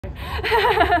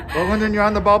Well, Linden, you're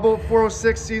on the bubble,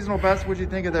 4:06 seasonal best. What did you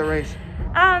think of that race?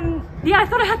 Yeah, I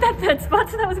thought I had that third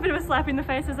spot, so that was a bit of a slap in the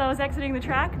face as I was exiting the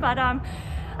track, but I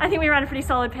think we ran a pretty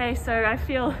solid pace, so I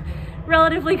feel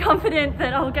relatively confident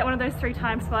that I'll get one of those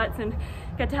 3-time spots and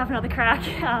get to have another crack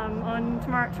on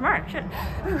tomorrow. Shit.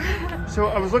 So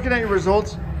I was looking at your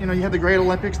results. You know, you had the Great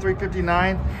Olympics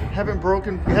 3:59. You hadn't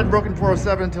broken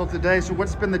 4:07 until today. So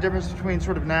what's been the difference between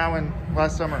sort of now and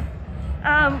last summer?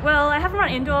 Well, I haven't run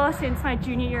indoor since my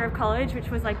junior year of college,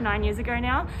 which was like 9 years ago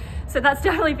now. So that's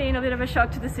definitely been a bit of a shock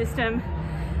to the system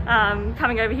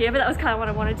coming over here, but that was kind of what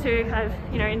I wanted to.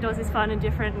 Indoors is fun and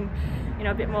different and,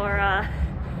 a bit more, a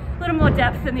little more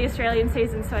depth than the Australian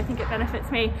season. So I think it benefits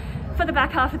me for the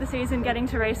back half of the season, getting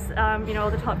to race,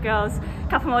 all the top girls a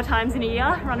couple more times in a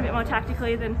year, run a bit more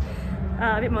tactically than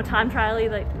a bit more time trially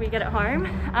like we get at home.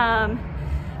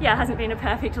 Yeah, it hasn't been a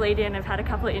perfect lead in. I've had a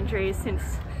couple of injuries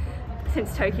since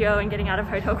Tokyo, and getting out of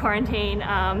hotel quarantine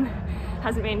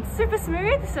hasn't been super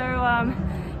smooth. So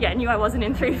yeah, I knew I wasn't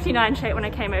in 3:59 shape when I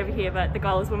came over here, but the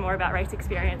goals were more about race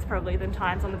experience probably than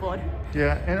times on the board.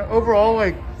 Yeah, and overall,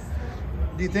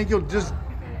 do you think you'll just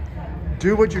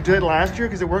do what you did last year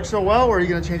because it worked so well, or are you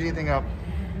going to change anything up?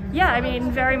 Yeah, I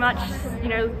mean, very much,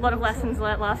 a lot of lessons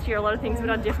learnt last year, a lot of things were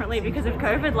done differently because of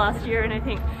COVID last year, and I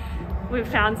think we've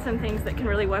found some things that can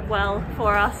really work well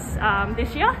for us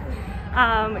this year.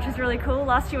 Which is really cool.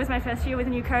 Last year was my first year with a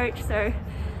new coach, so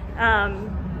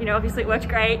obviously it worked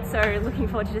great, so looking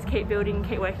forward to just keep building and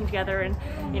keep working together, and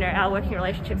our working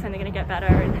relationship's only going to get better,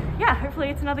 and yeah, hopefully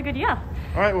it's another good year.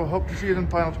 All right, well, hope to see you in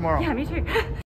the final tomorrow. Yeah, me too.